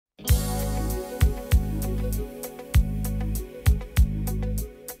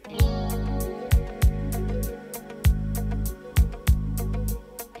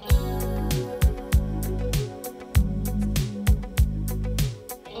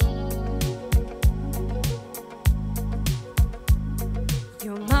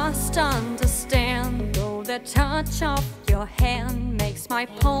must understand, though the touch of your hand makes my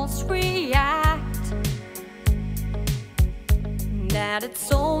pulse react, that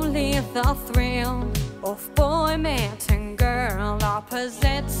it's only the thrill of boy meeting girl,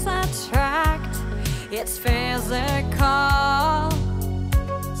 opposites attract. It's physical,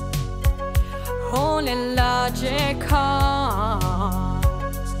 only logical.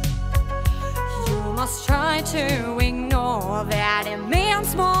 You must try to ignore that it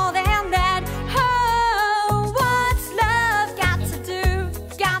means more than that. Oh, what's love got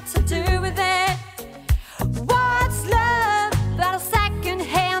to do with it? What's love but a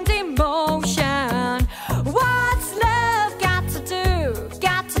second-hand emotion? What's love got to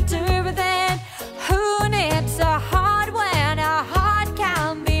do with it? Who needs a heart when a heart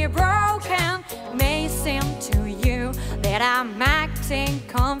can be broken? May seem to you that I'm acting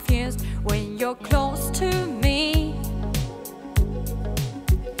confused when you're close to me.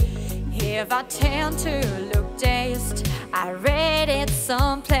 If I tend to look dazed, I read it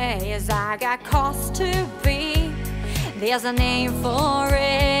someplace, I got cause to be. There's a name for